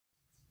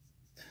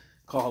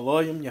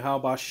Kahaloyim,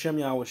 Yahweh Shem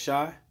Yahweh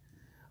Shai.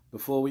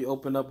 Before we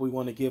open up, we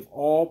want to give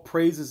all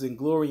praises and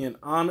glory and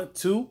honor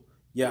to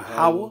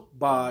Yahweh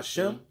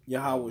Ba'ashem,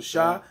 Yahweh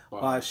Shai,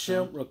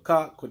 Ba'ashem,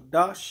 Rakat,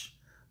 Kodash.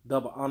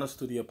 Double honors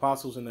to the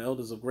apostles and the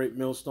elders of Great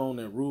Millstone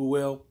and rule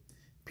well.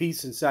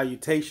 Peace and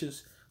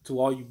salutations to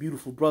all you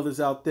beautiful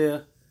brothers out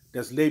there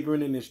that's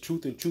laboring in this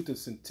truth and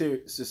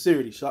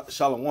sincerity.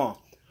 Shalom.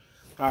 All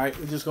right,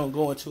 we're just going to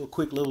go into a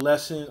quick little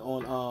lesson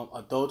on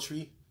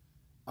adultery.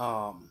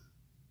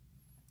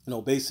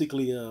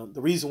 Basically,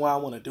 the reason why I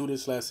want to do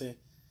this lesson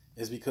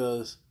is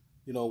because,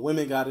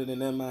 women got it in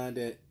their mind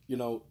that,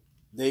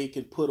 they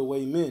can put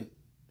away men.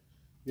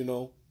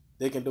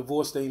 They can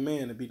divorce their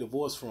man and be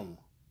divorced from them.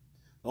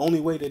 The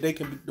only way that they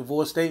can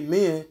divorce their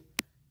men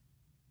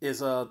is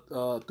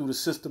through the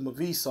system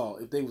of Esau,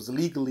 if they was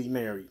legally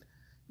married.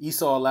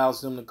 Esau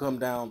allows them to come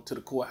down to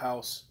the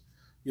courthouse,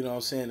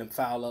 and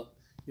file up,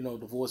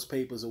 divorce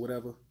papers or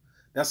whatever.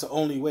 That's the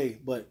only way.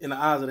 But in the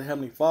eyes of the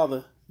Heavenly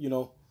Father,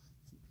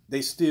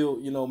 they still,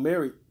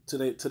 married to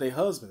their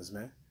husbands,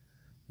 man.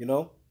 They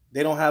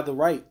don't have the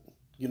right,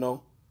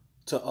 to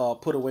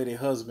put away their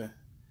husband.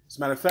 As a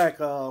matter of fact,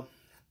 hold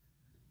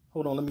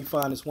on, let me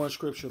find this one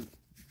scripture.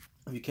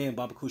 If you can,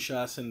 Baba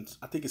Kushai,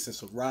 I think it's in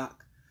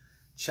Sirach,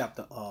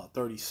 chapter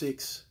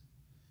 36.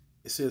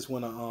 It says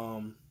when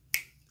a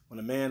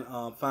man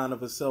find of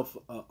himself,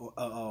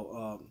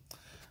 I'm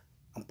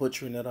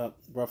butchering it up,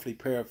 roughly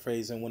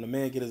paraphrasing. When a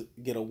man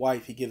get a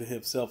wife, he give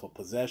himself a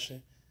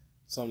possession,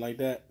 something like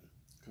that.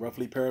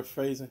 Roughly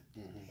paraphrasing.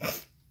 Mm-hmm.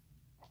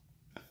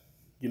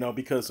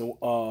 Because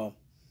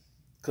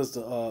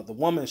the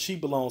woman, she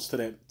belongs to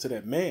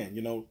that man.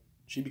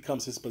 She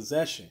becomes his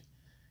possession.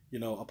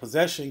 A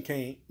possession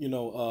can't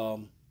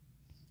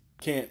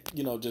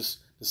just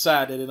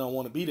decide that it don't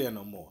want to be there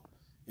no more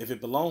if it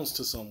belongs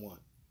to someone.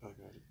 I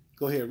got it.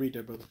 Go ahead, read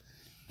that, brother.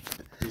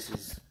 This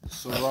is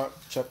Sirach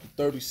chapter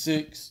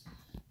 36,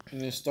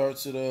 and it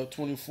starts at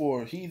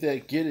 24. He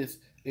that getteth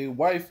a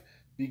wife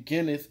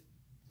beginneth.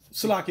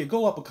 Salakia,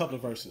 go up a couple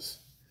of verses.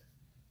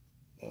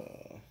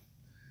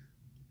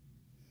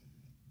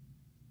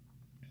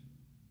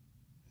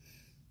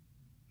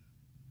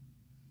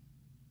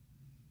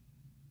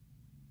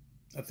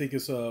 I think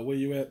it's where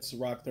you at,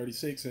 Sirach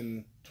 36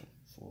 and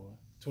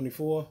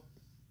 24.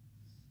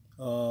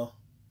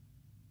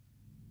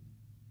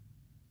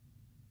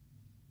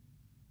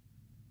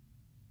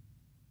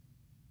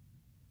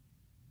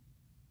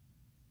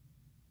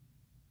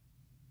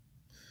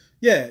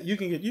 Yeah, you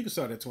can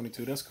start at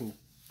 22. That's cool.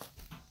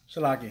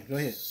 Shalaki, go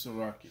ahead.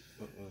 Sirach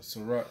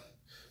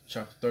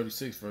chapter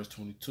 36, verse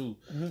 22.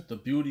 Mm-hmm. The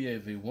beauty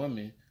of a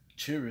woman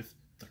cheereth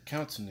the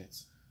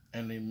countenance,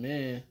 and a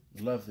man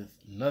loveth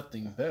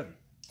nothing better.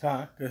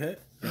 Go ahead.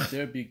 If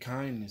there be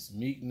kindness,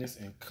 meekness,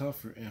 and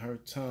comfort in her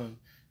tongue,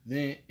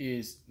 then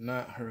is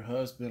not her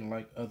husband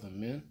like other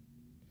men.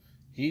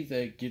 He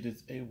that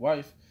getteth a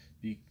wife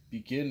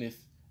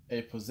beginneth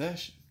a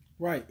possession.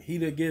 Right. He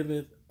that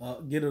getteth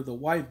the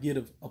wife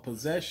getteth a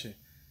possession.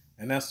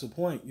 And that's the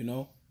point,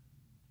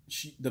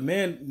 the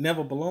man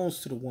never belongs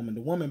to the woman.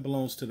 The woman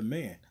belongs to the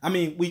man. I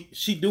mean,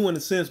 she do in a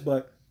sense,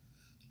 but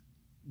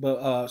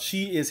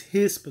she is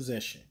his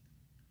possession.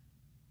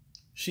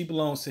 She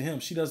belongs to him.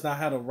 She does not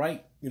have the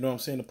right,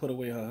 to put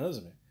away her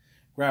husband.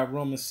 Grab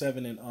Romans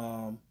 7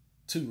 and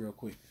 2 real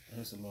quick.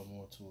 There's a lot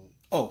more to it.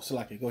 Oh,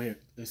 Salaki, go ahead.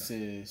 It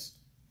says,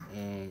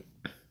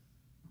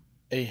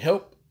 a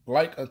help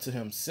like unto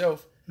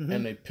himself, mm-hmm.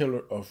 and a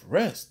pillar of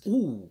rest.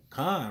 Ooh,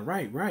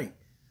 right.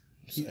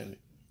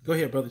 Go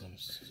ahead, brother.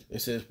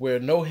 It says, where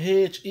no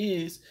hedge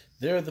is,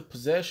 there the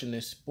possession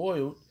is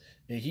spoiled,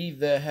 and he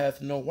that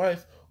hath no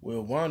wife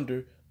will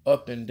wander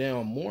up and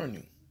down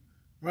mourning.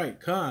 Right,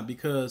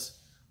 because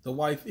the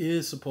wife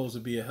is supposed to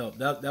be a help.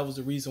 That was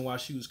the reason why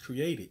she was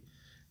created,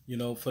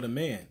 for the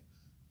man,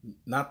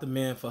 not the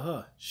man for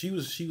her. She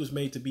was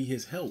made to be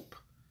his help,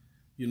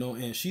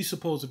 and she's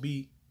supposed to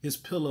be his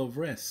pillar of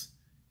rest.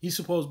 He's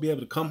supposed to be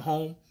able to come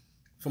home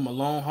from a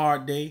long,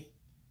 hard day,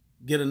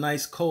 get a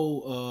nice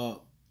cold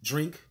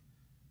drink,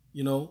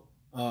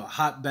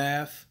 hot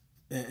bath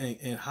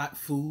and hot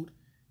food,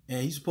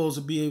 and he's supposed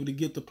to be able to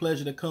get the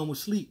pleasure that comes with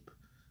sleep,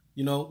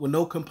 with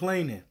no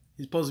complaining.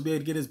 He's supposed to be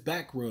able to get his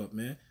back rubbed,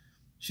 man.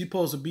 She's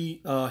supposed to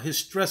be his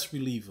stress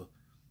reliever,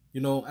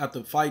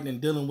 after fighting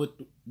and dealing with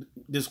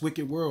this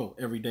wicked world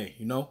every day,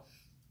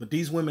 But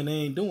these women, they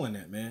ain't doing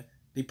that, man.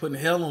 They putting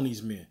hell on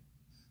these men,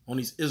 on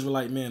these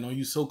Israelite men, on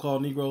you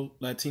so-called Negro,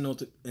 Latino,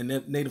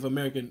 and Native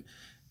American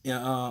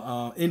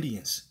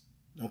Indians.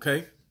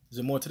 Okay? Is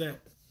there more to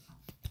that?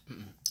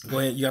 Go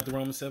ahead. You got the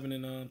Romans 7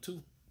 and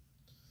 2.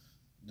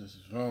 This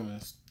is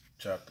Romans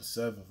chapter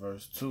 7,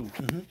 verse 2.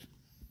 Mm-hmm.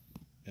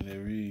 And it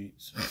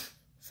reads,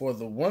 for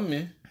the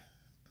woman...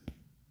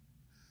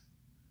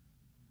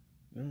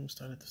 Let me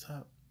start at the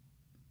top.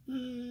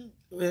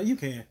 Well, you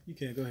can.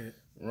 Go ahead.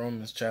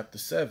 Romans chapter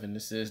 7.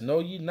 It says, know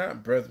ye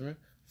not, brethren,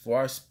 for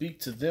I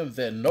speak to them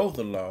that know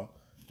the law,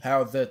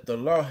 how that the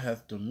law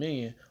hath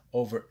dominion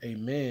over a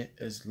man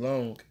as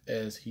long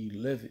as he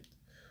liveth.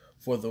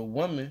 For the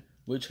woman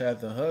which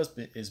hath a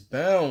husband is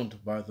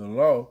bound by the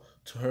law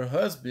to her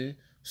husband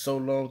so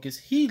long as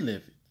he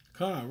liveth.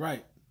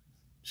 Right.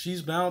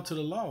 She's bound to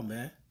the law,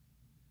 man.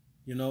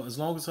 As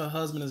long as her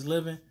husband is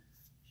living,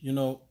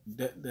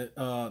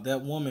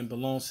 that woman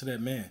belongs to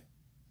that man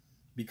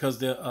because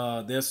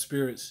their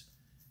spirits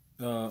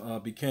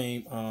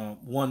became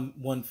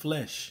one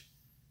flesh.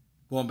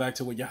 Going back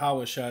to what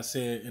Yahweh Shah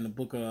said in the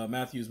book of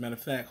Matthew, as a matter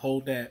of fact,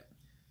 hold that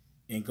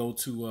and go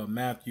to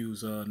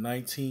Matthew's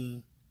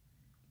 19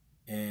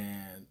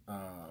 and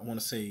I want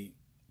to say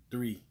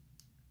 3.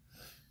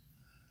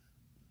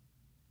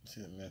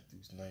 See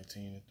Matthew's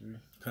 19 and 3.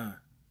 Con.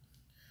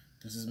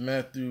 This is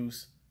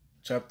Matthew's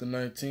chapter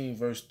 19,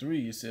 verse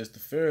 3. It says, the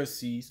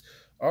Pharisees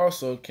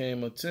also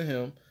came unto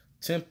him,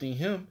 tempting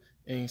him,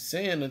 and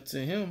saying unto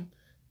him,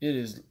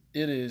 Is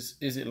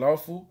it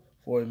lawful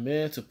for a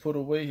man to put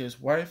away his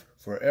wife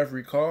for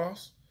every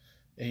cause?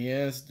 And he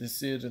answered and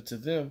said unto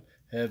them,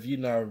 Have ye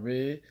not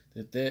read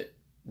that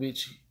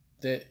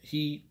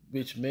he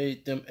which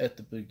made them at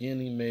the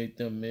beginning made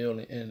them male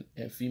and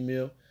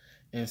female,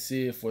 and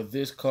said, For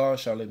this cause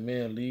shall a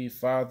man leave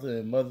father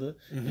and mother,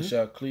 and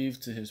shall cleave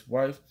to his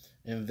wife,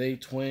 and they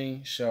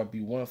twain shall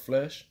be one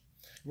flesh?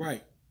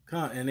 Right.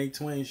 And they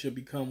twain shall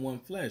become one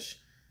flesh,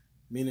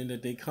 meaning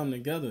that they come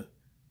together,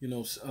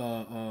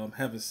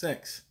 having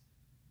sex.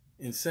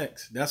 In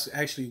sex, that's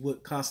actually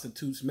what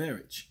constitutes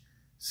marriage.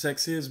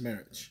 Sex is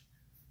marriage.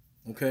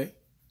 Okay?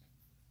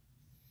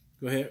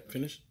 Go ahead,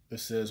 finish. It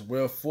says,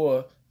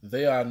 Wherefore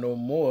they are no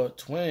more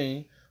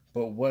twain,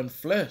 but one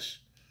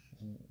flesh.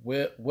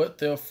 What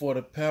therefore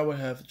the power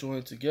hath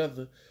joined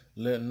together,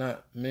 let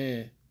not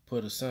man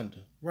put asunder.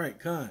 Right,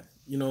 kind.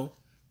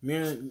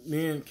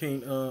 Men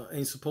can't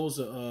ain't supposed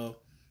to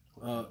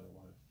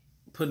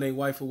putting their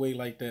wife away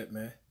like that,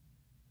 man.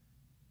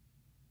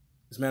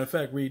 As a matter of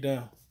fact, read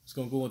down. It's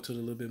gonna go into it a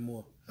little bit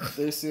more.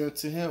 They said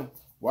to him,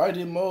 Why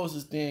did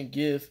Moses then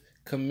give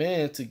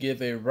command to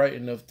give a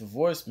writing of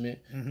divorcement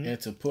and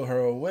to put her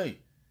away?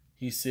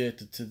 He said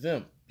to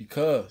them,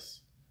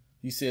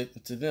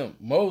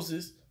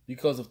 Moses,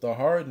 because of the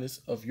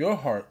hardness of your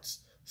hearts,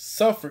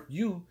 suffered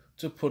you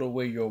to put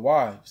away your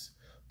wives,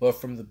 but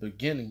from the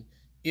beginning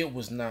it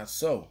was not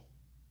so.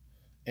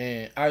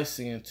 And I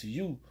say unto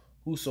you,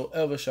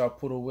 whosoever shall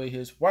put away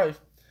his wife,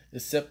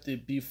 except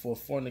it be for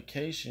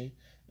fornication,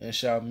 and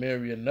shall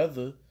marry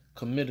another,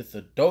 committeth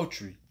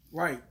adultery.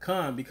 Right,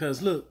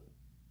 because look,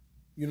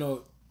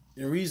 the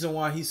reason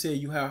why he said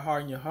you have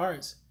hardened your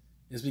hearts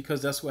is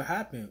because that's what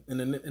happened in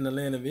the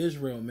land of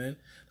Israel, man.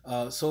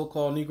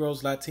 So-called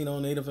Negroes, Latino,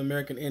 Native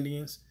American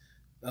Indians,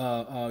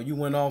 you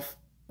went off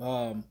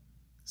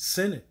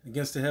sinning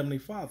against the Heavenly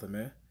Father,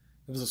 man.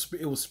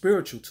 It was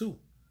spiritual too,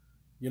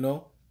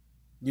 You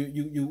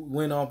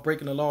went off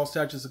breaking the law,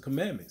 statutes, and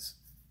commandments,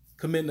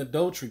 committing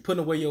adultery,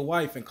 putting away your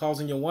wife, and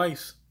causing your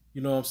wife,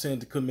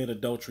 to commit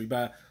adultery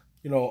by,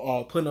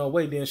 putting her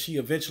away. Then she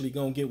eventually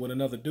gonna get with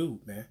another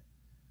dude, man.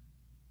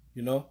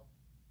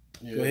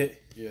 Yeah, go ahead.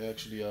 Yeah,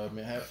 actually,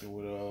 it happened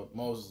with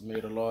Moses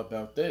made a law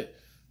about that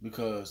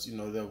because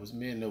there was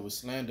men that would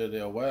slander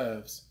their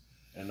wives,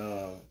 and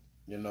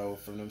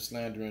from them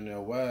slandering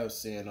their wives,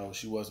 saying, "Oh,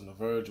 she wasn't a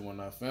virgin when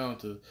I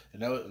found her,"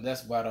 and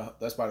that's why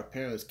the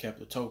parents kept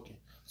a token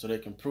so they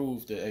can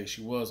prove that hey,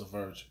 she was a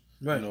virgin.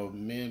 Right.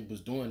 Men was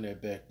doing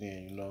that back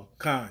then.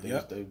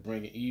 They were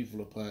bringing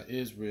evil upon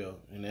Israel,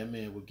 and that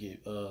man would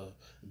get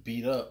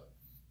beat up,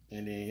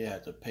 and then he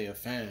had to pay a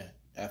fine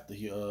after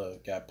he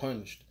got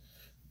punished.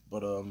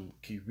 But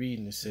keep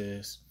reading. It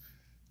says,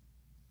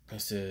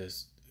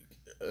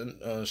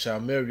 shall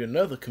marry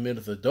another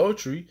committeth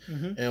adultery,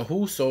 and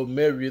whoso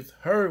marrieth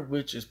her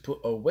which is put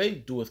away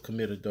doeth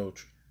commit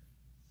adultery.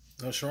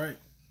 That's right.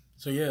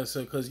 So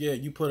because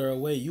you put her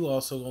away, you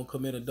also gonna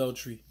commit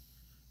adultery,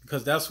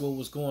 because that's what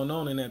was going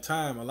on in that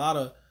time. A lot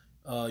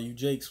of you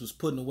Jakes was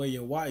putting away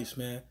your wives,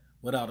 man,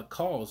 without a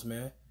cause,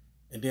 man,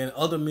 and then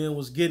other men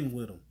was getting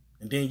with them,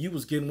 and then you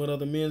was getting with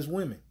other men's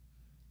women,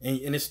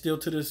 and it's still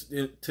to this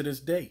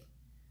day.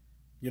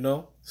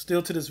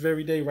 Still to this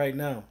very day right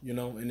now, in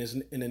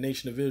the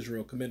nation of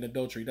Israel, committing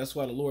adultery. That's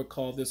why the Lord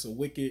called this a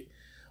wicked,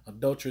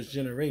 adulterous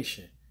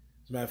generation.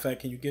 As a matter of fact,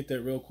 can you get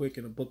that real quick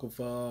in the book of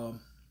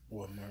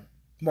what, Mark?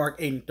 Mark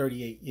 8 and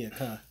 38.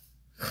 Yeah,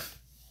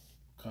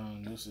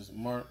 This is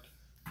Mark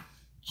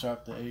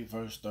chapter 8,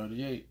 verse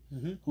 38.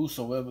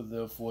 Whosoever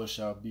therefore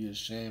shall be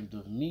ashamed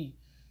of me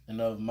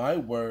and of my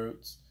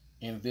words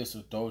in this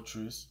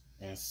adulterous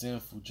and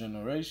sinful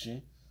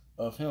generation,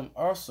 of him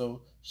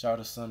also shall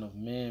the Son of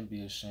Man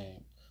be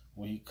ashamed,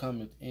 when he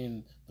cometh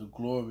in the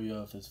glory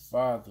of his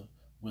Father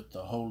with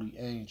the holy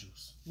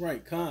angels.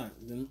 Right,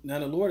 Now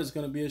the Lord is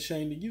going to be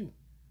ashamed of you,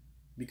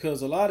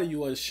 because a lot of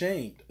you are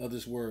ashamed of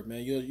this word,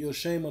 man. You're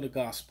ashamed of the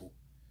gospel.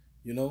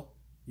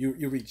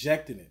 You're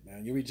rejecting it,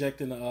 man. You're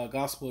rejecting the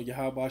gospel of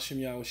Yahweh Hashem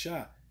Yahweh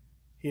Shah.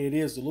 Here it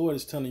is. The Lord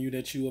is telling you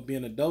that you are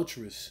being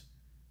adulterous,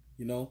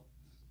 and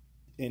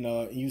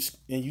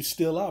you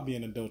still are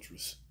being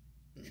adulterous.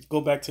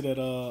 Go back to that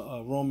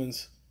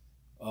Romans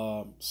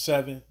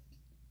 7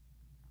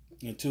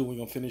 and 2. We're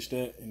gonna finish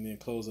that and then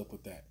close up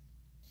with that.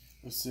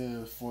 It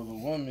says, for the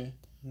woman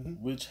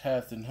Mm-hmm. which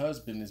hath an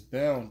husband is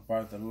bound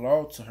by the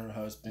law to her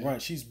husband. Right,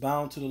 she's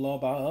bound to the law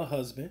by her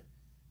husband.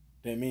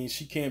 That means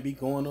she can't be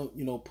going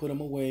to, put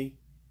him away,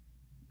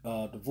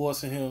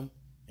 divorcing him,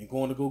 and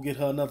going to go get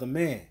her another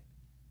man.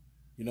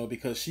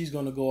 Because she's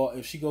gonna go.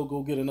 If she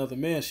go get another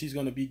man, she's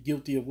gonna be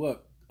guilty of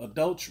what?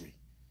 Adultery.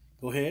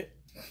 Go ahead.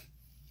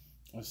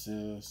 It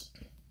says,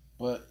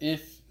 but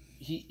if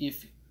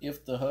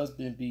the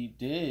husband be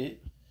dead,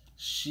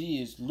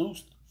 she is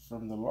loosed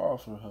from the law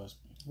of her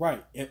husband.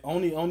 Right. And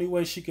only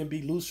way she can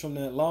be loose from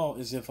that law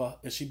is if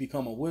she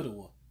become a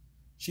widower.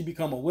 She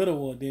become a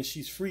widower, then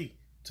she's free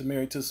to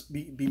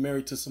be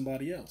married to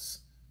somebody else.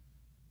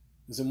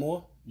 Is it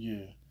more?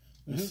 Yeah.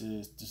 It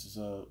says, this is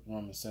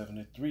Romans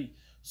 7:3.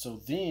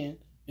 So then,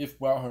 if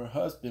while her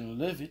husband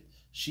liveth,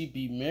 she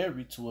be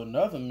married to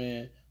another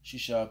man, she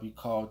shall be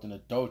called an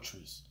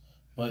adulteress.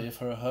 But if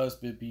her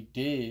husband be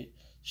dead,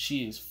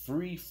 she is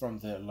free from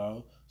that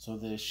law, so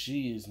that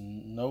she is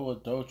no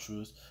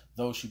adulteress,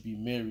 though she be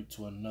married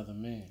to another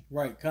man.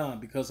 Right,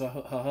 because her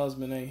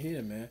husband ain't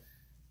here, man.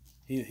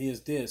 He is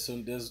dead,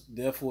 so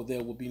therefore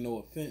there will be no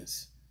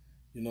offense.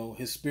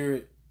 His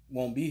spirit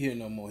won't be here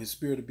no more. His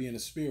spirit will be in the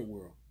spirit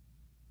world.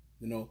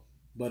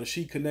 But if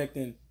she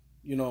connecting,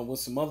 with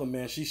some other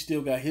man, she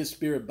still got his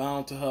spirit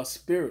bound to her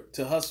spirit,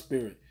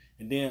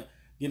 and then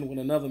getting with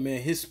another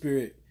man, his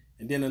spirit,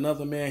 and then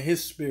another man,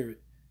 his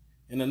spirit,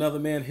 and another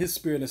man, his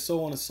spirit, and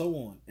so on and so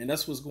on. And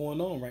that's what's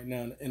going on right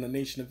now in the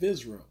nation of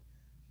Israel.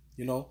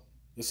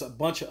 It's a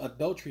bunch of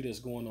adultery that's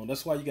going on.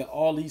 That's why you got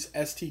all these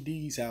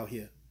STDs out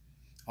here,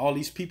 all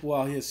these people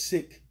out here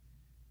sick,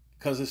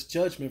 because it's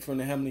judgment from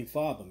the Heavenly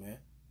Father, man.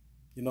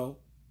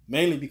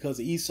 Mainly because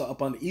of Esau,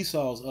 up under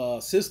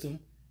Esau's system,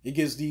 it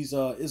gives these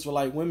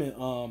Israelite women,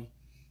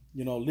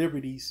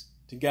 liberties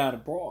to guide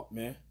abroad,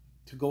 man,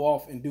 to go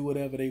off and do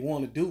whatever they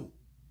want to do.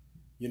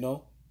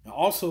 And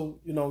also,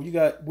 you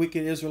got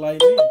wicked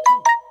Israelite men too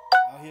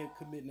out here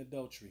committing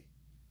adultery,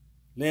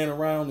 laying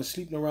around and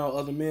sleeping around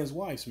other men's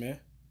wives, man.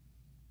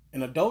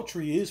 And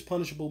adultery is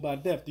punishable by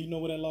death. Do you know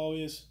what that law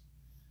is?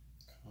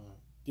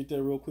 Get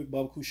that real quick,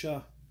 Baba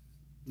Kusha.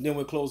 And then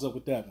we'll close up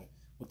with that one,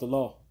 with the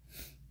law.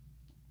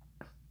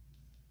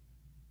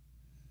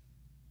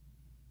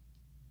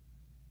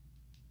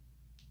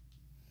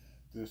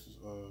 This is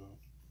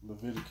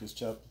Leviticus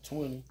chapter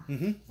 20,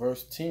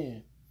 verse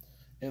 10.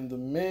 And the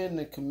man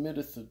that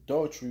committeth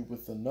adultery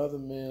with another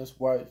man's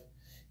wife,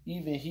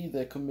 even he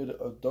that committed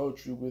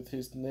adultery with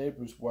his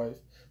neighbor's wife,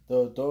 the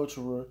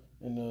adulterer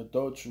and the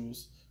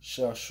adulteress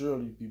shall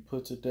surely be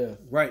put to death.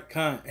 Right,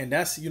 and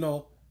that's,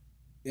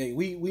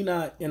 we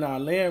not in our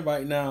land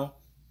right now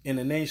in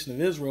the nation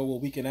of Israel where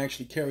we can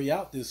actually carry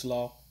out this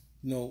law.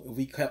 If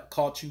we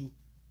caught you,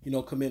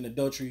 committing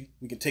adultery,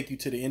 we can take you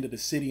to the end of the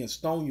city and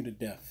stone you to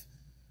death.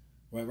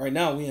 Right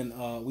now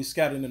we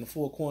scattered in the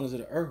four corners of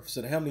the earth.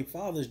 So the Heavenly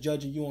Father is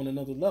judging you on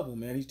another level,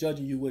 man. He's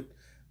judging you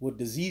with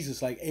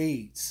diseases like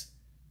AIDS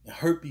and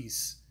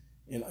herpes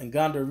and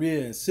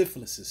gonorrhea and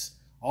syphilis.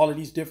 All of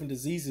these different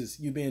diseases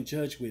you're being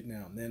judged with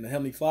now, man. The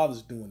Heavenly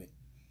Father's doing it.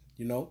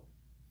 Well,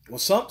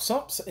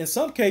 in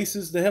some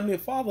cases the Heavenly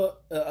Father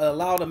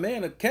allowed a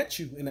man to catch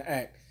you in the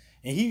act,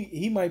 and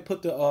he might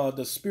put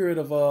the spirit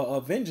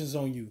of vengeance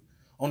on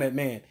that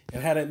man,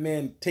 and have that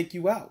man take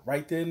you out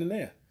right there and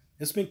there.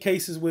 There's been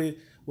cases where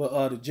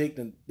they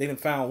done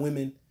found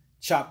women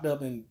chopped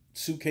up in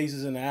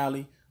suitcases in the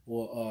alley,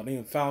 or they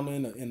done found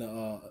them in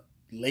a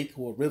lake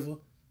or a river,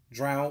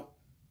 drowned,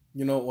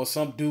 or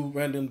some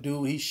random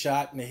dude, he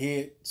shot in the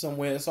head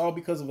somewhere. It's all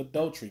because of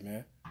adultery,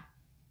 man.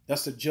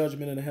 That's the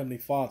judgment of the Heavenly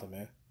Father,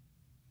 man.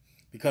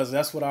 Because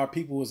that's what our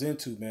people was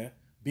into, man,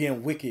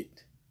 being wicked.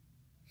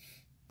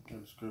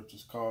 The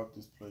scriptures called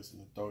this place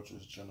an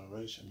adulterous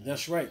generation, man.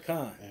 That's right,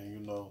 Khan.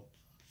 And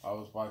I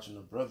was watching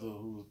a brother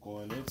who was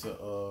going into,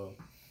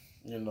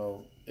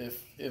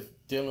 if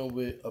dealing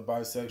with a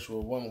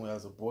bisexual woman who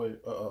has a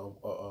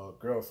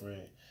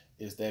girlfriend,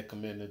 is that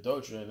committing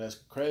adultery? And that's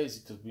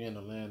crazy because we're in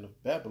the land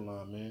of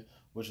Babylon, man,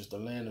 which is the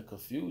land of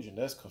confusion.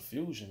 That's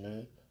confusion,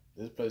 man.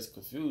 This place is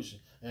confusion.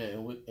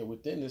 And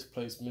within this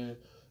place, man,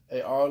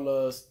 all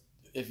us,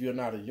 if you're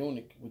not a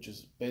eunuch, which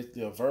is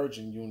basically a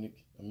virgin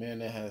eunuch, a man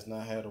that has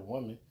not had a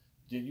woman,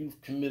 then you've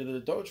committed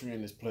adultery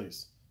in this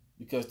place.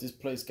 Because this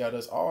place got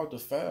us all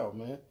defiled,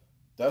 man.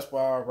 That's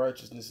why our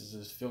righteousness is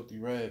as filthy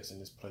rags in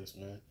this place,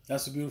 man.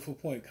 That's a beautiful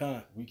point,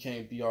 Khan. We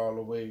can't be all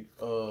the way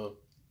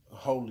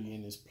holy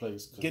in this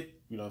place.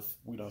 We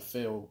done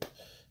fell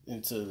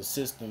into the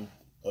system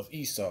of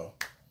Esau.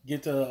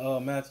 Get to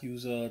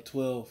Matthew's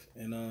 12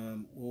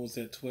 and what was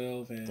that,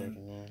 12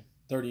 and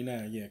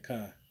 39. Yeah,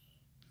 Khan.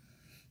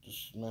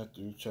 Just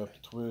Matthew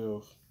chapter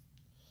 12.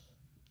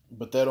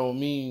 But that don't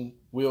mean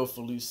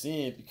willfully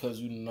sin, because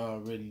you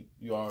already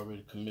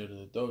committed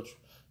adultery.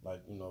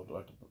 Like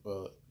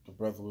the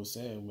brother was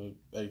saying,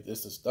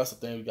 that's the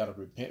thing we gotta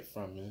repent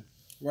from, man.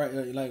 Right,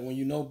 like when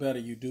you know better,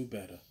 you do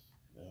better.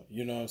 Yeah.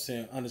 You know what I'm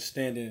saying?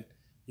 Understanding,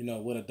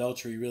 what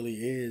adultery really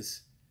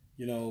is.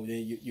 Then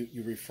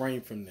you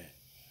refrain from that.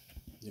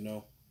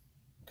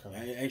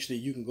 Actually,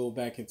 you can go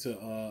back into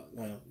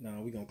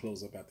no, we're gonna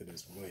close up after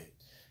this. Go ahead.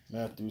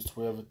 Matthew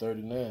 12:39.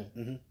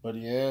 Mm-hmm. But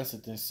he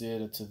answered and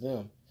said unto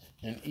them,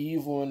 an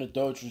evil and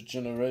adulterous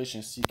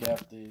generation seek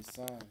after a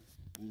sign,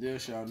 and there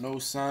shall no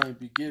sign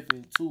be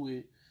given to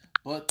it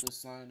but the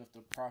sign of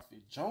the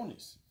prophet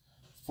Jonas.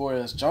 For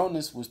as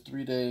Jonas was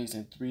 3 days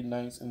and 3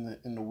 nights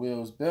in the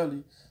whale's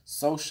belly,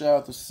 so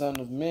shall the Son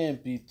of Man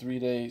be 3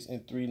 days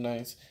and 3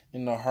 nights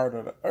in the heart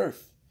of the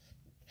earth.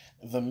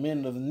 The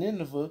men of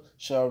Nineveh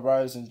shall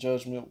rise in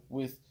judgment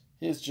with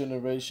his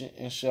generation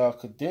and shall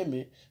condemn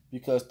it,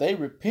 because they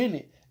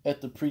repented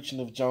at the preaching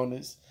of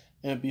Jonas,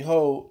 and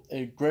behold,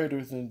 a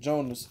greater than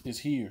Jonas is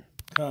here.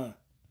 Con.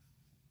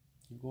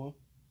 You going?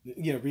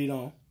 Yeah, read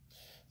on.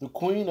 The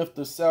queen of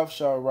the south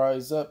shall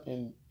rise up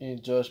in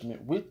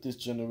judgment with this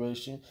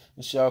generation,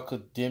 and shall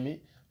condemn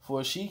it,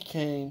 for she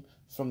came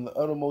from the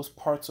uttermost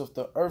parts of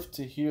the earth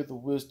to hear the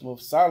wisdom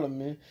of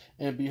Solomon,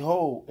 and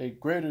behold, a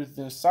greater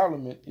than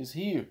Solomon is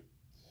here.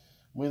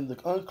 When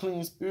the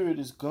unclean spirit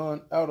is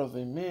gone out of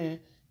a man,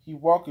 he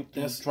walketh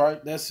through dry.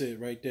 That's it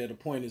right there. The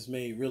point is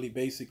made really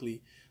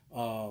basically.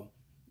 And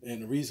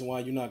the reason why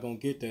you're not going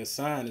to get that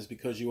sign is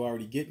because you're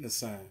already getting a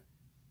sign.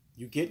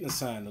 You're getting a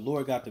sign. The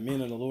Lord got the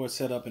men of the Lord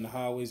set up in the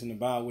highways and the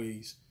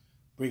byways,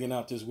 bringing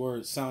out this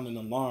word, sounding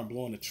an alarm,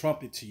 blowing a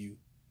trumpet to you.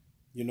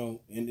 You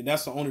know, and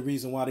that's the only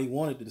reason why they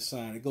wanted the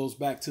sign. It goes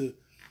back to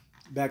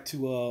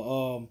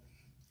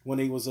when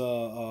they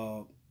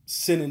was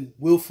sinning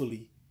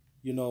willfully,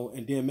 you know,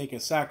 and then making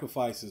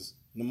sacrifices.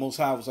 And the Most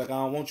High was like, I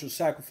don't want your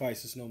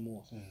sacrifices no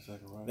more.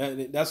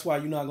 Right. That's why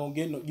you're not gonna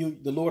get no.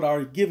 The Lord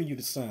already given you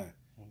the sign.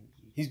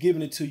 He's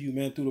giving it to you,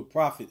 man, through the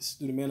prophets,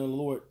 through the men of the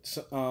Lord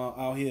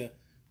out here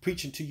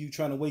preaching to you,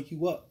 trying to wake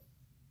you up.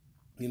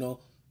 You know,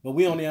 but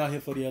we only out here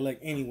for the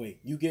elect anyway.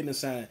 You getting a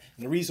sign,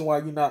 and the reason why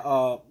you're not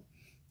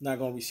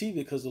gonna receive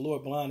it because the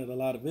Lord blinded a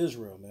lot of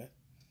Israel, man.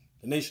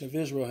 The nation of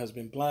Israel has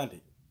been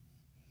blinded.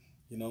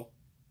 You know.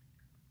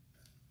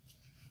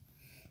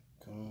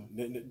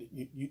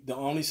 The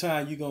only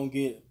sign you're going to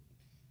get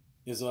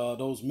is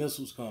those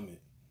missiles coming.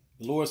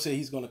 The Lord said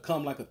he's going to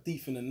come like a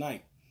thief in the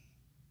night.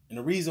 And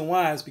the reason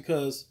why is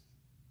because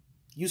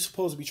you're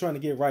supposed to be trying to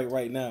get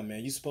right now, man.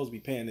 You're supposed to be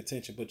paying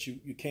attention, but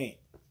you can't.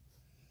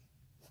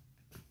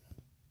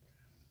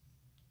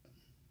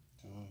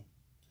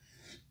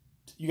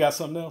 You got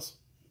something else?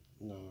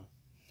 No.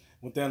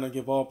 With that, I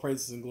give all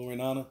praises and glory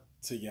and honor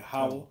to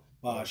Yahweh,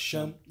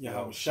 Ba'ashem,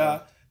 Yahweh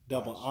Shah,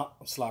 double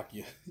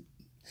Slakia.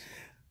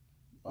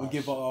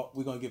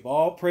 We're gonna give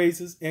all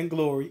praises and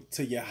glory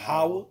to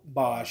Yahweh,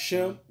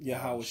 Ba'ashem,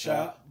 Yahweh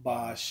Shah,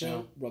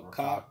 Ba'ashem,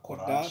 Rakah,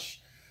 Kodash.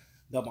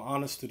 Double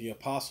honors to the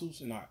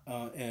apostles and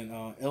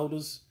our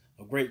elders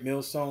of Great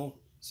Millstone.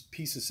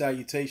 Peace and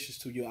salutations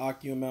to your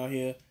Akim out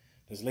here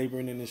that's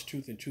laboring in this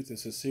truth and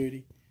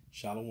sincerity.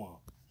 Shalom.